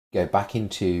Go back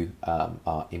into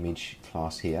our image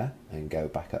class here and go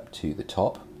back up to the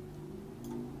top.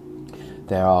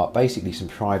 There are basically some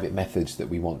private methods that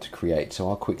we want to create, so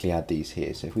I'll quickly add these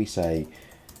here. So if we say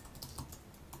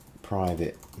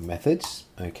private methods,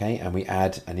 okay, and we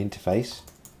add an interface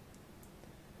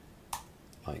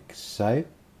like so.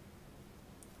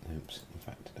 Oops, in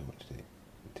fact, I don't want to do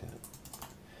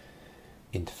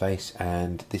interface,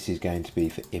 and this is going to be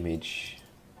for image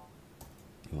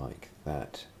like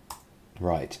that.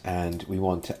 Right, and we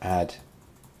want to add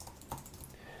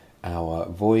our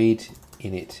void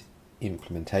init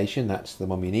implementation. That's the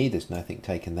one we need. There's nothing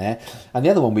taken there. And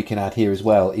the other one we can add here as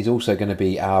well is also going to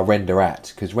be our render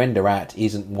at, because render at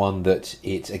isn't one that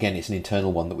it's an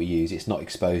internal one that we use. It's not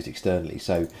exposed externally.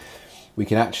 So we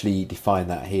can actually define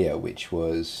that here, which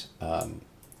was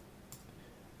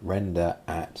render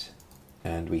at,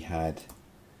 and we had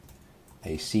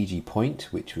a CG point,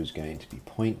 which was going to be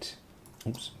point.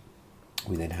 Oops.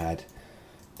 We then had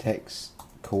text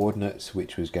coordinates,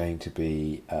 which was going to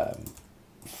be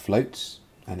floats,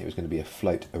 and it was going to be a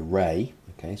float array.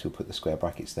 Okay, so we'll put the square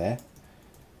brackets there,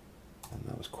 and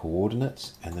that was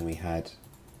coordinates. And then we had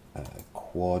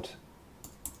quad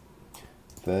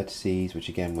vertices, which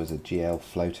again was a GL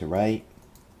float array,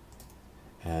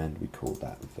 and we called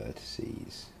that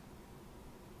vertices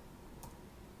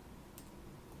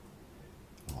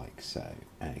like so.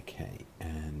 Okay,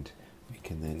 and we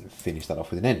can then finish that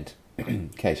off with an end.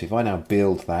 Okay, so if I now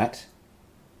build that,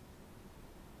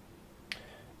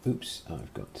 oops,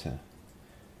 I've got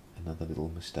another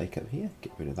little mistake up here.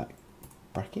 Get rid of that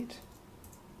bracket.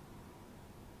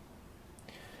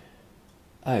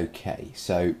 Okay,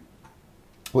 so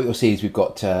what you'll see is we've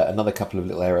got another couple of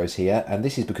little arrows here, and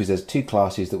this is because there's two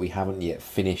classes that we haven't yet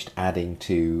finished adding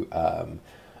to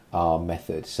our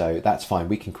method. So that's fine,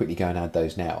 we can quickly go and add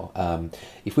those now.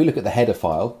 If we look at the header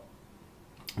file,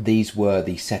 these were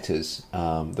the setters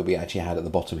that we actually had at the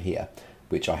bottom here,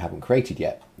 which I haven't created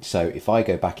yet. So if I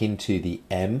go back into the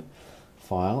M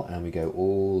file and we go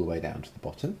all the way down to the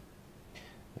bottom,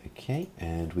 okay,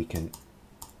 and we can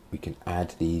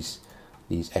add these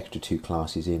extra two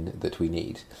classes in that we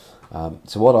need.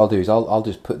 So what I'll do is I'll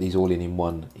just put these all in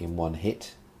one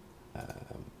hit. There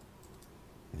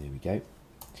we go.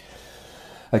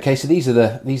 Okay, so these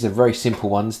are very simple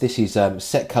ones. This is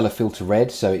set color filter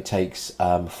red, so it takes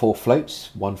 4 floats,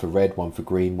 one for red, one for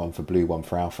green, one for blue, one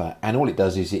for alpha, and all it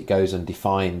does is it goes and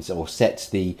defines or sets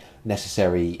the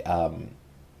necessary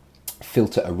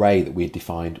filter array that we had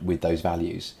defined with those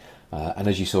values. And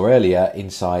as you saw earlier,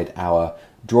 inside our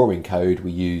drawing code,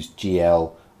 we used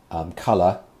GL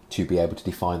color to be able to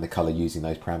define the color using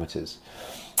those parameters.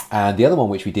 And the other one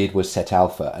which we did was set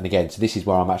alpha. And again, so this is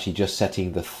where I'm actually just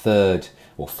setting the third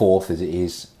or fourth, as it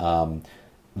is,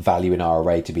 value in our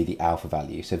array to be the alpha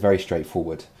value. So very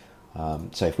straightforward.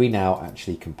 So if we now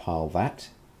actually compile that,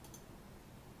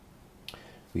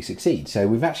 we succeed. So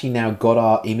we've actually now got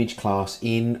our image class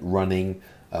in running,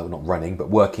 not running, but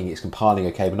working. It's compiling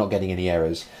okay, we're not getting any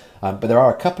errors. But there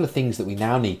are a couple of things that we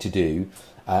now need to do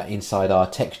inside our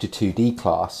texture 2D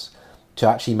class to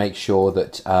actually make sure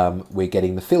that we're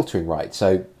getting the filtering right.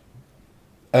 So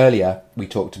earlier we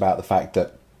talked about the fact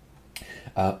that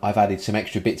I've added some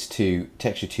extra bits to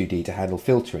texture 2D to handle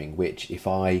filtering, which if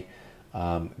I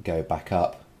go back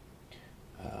up,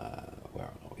 where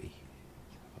are we?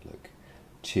 Have a look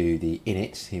to the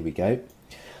init, here we go.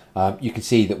 You can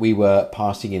see that we were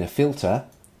passing in a filter,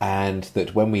 and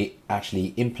that when we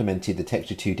actually implemented the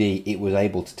texture 2D, it was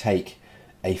able to take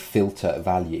a filter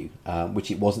value,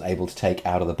 which it wasn't able to take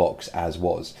out of the box as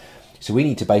was. So we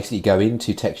need to basically go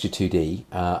into texture 2D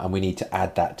and we need to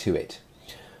add that to it.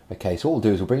 Okay, so what we'll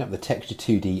do is we'll bring up the texture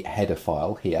 2D header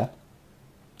file here,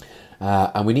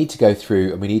 and we need to go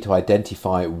through and we need to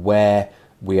identify where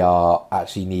we are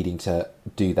actually needing to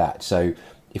do that. So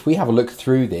if we have a look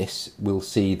through this, we'll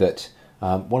see that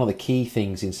one of the key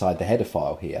things inside the header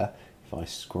file here, if I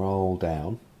scroll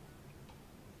down,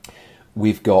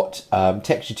 we've got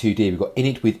texture 2D, we've got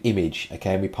init with image,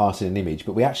 okay, and we pass in an image,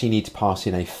 but we actually need to pass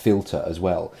in a filter as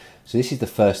well. So this is the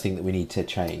first thing that we need to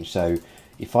change. So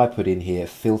if I put in here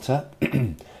filter,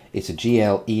 it's a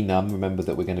GL enum, remember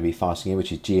that we're going to be passing in,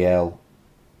 which is GL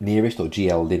nearest or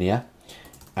GL linear,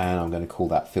 and I'm going to call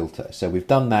that filter. So we've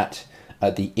done that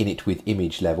at the init with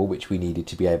image level, which we needed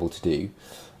to be able to do.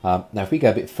 Now if we go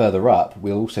a bit further up,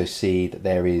 we'll also see that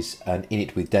there is an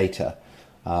init with data.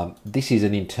 This is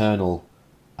an internal,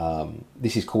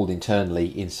 this is called internally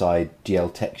inside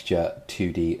GL texture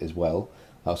 2D as well.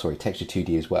 Oh, sorry, texture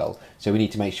 2D as well. So we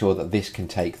need to make sure that this can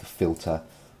take the filter.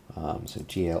 So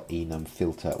GL enum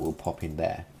filter will pop in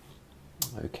there.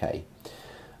 Okay.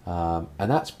 And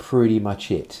that's pretty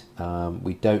much it.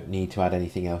 We don't need to add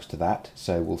anything else to that,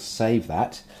 so we'll save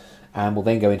that, and we'll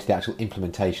then go into the actual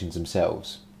implementations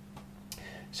themselves.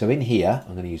 So in here,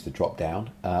 I'm going to use the drop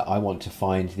down. I want to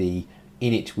find the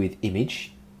init with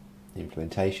image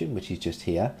implementation, which is just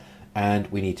here, and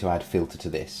we need to add filter to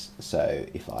this. So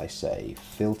if I say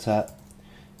filter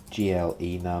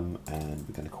GLEnum, and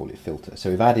we're going to call it filter. So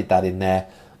we've added that in there.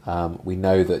 We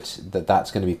know that's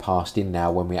going to be passed in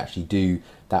now when we actually do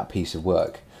that piece of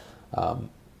work.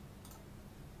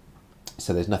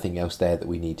 So there's nothing else there that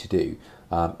we need to do.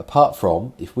 Apart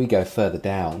from, if we go further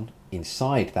down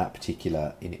inside that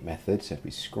particular init method, so if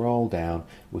we scroll down,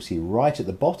 we'll see right at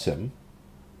the bottom,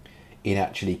 it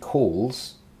actually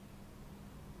calls,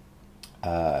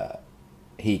 here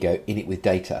you go, init with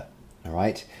data. All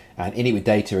right, and init with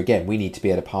data, again, we need to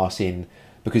be able to pass in,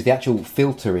 because the actual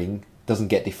filtering doesn't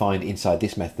get defined inside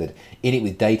this method. Init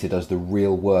with data does the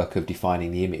real work of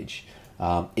defining the image.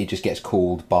 It just gets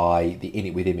called by the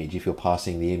init with image if you're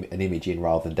passing an image in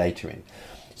rather than data in.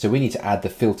 So we need to add the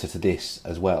filter to this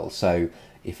as well. So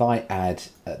if I add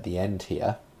at the end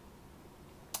here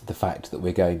the fact that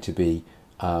we're going to be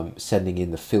sending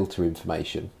in the filter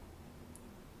information.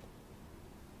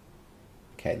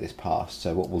 Okay, this passed.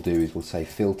 So what we'll do is we'll say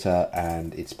filter,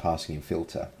 and it's passing in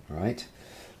filter. All right,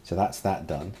 so that's that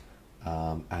done.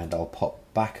 And I'll pop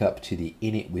back up to the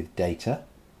init with data,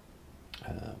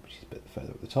 which is a bit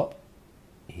further at the top.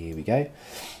 Here we go.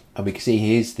 And we can see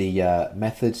here's the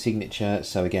method signature.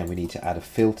 So again, we need to add a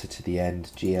filter to the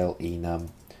end, GLEnum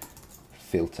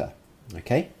filter.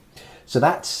 Okay, so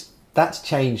that's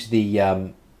changed the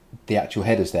actual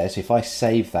headers there. So if I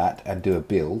save that and do a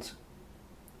build,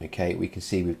 okay, we can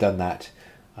see we've done that,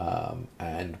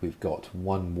 and we've got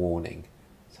one warning.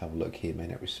 Let's have a look here, may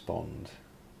not respond.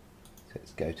 So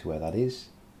let's go to where that is.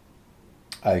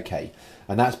 Okay,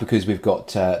 and that's because we've got,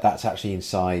 that's actually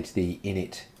inside the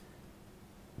init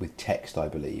with text, I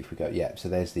believe. We go, yeah, so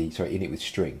there's the, sorry, init with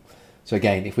string. So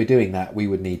again, if we're doing that, we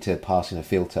would need to pass in a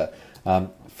filter.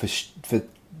 For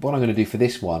what I'm going to do for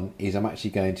this one is I'm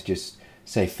actually going to just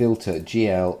say filter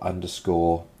GL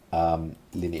underscore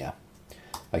linear.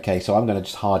 Okay, so I'm going to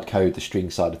just hard code the string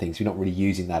side of things. We're not really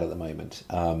using that at the moment,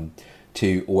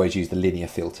 to always use the linear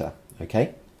filter.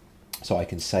 Okay, so I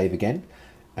can save again,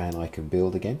 and I can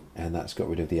build again, and that's got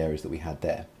rid of the errors that we had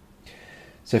there.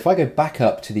 So if I go back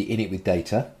up to the init with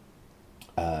data,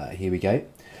 here we go.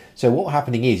 So what's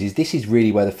happening is this is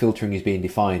really where the filtering is being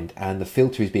defined, and the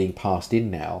filter is being passed in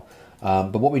now.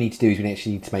 But what we need to do is we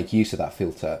actually need to make use of that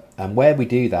filter, and where we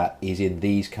do that is in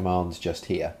these commands just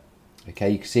here.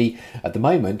 Okay, you can see at the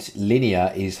moment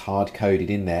linear is hard coded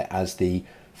in there as the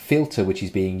filter which is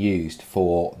being used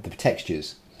for the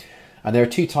textures. And there are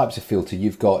two types of filter.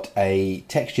 You've got a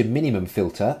texture minimum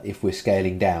filter if we're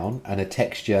scaling down, and a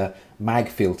texture mag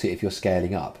filter if you're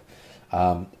scaling up.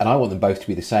 And I want them both to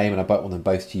be the same, and I want them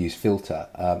both to use filter.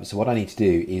 So what I need to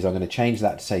do is I'm going to change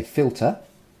that to say filter.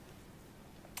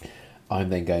 I'm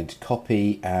then going to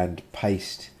copy and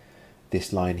paste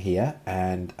this line here,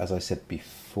 and as I said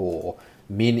before,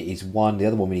 min is 1. The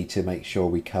other one we need to make sure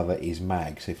we cover is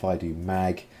mag. So if I do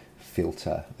mag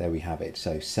filter, there we have it.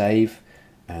 So save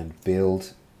and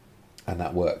build, and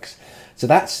that works. So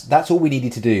that's all we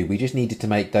needed to do. We just needed to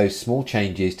make those small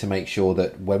changes to make sure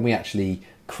that when we actually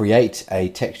create a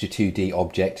texture 2D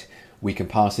object, we can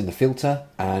pass in the filter,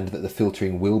 and that the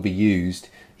filtering will be used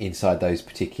inside those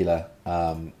particular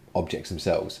objects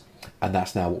themselves. And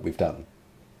that's now what we've done.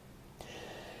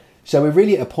 So we're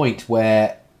really at a point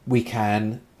where we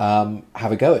can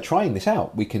have a go at trying this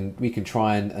out. We can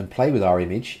try and play with our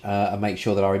image and make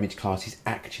sure that our image class is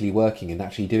actually working and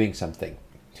actually doing something.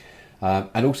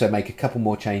 And also make a couple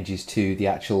more changes to the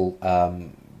actual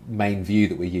main view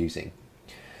that we're using.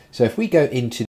 So if we go into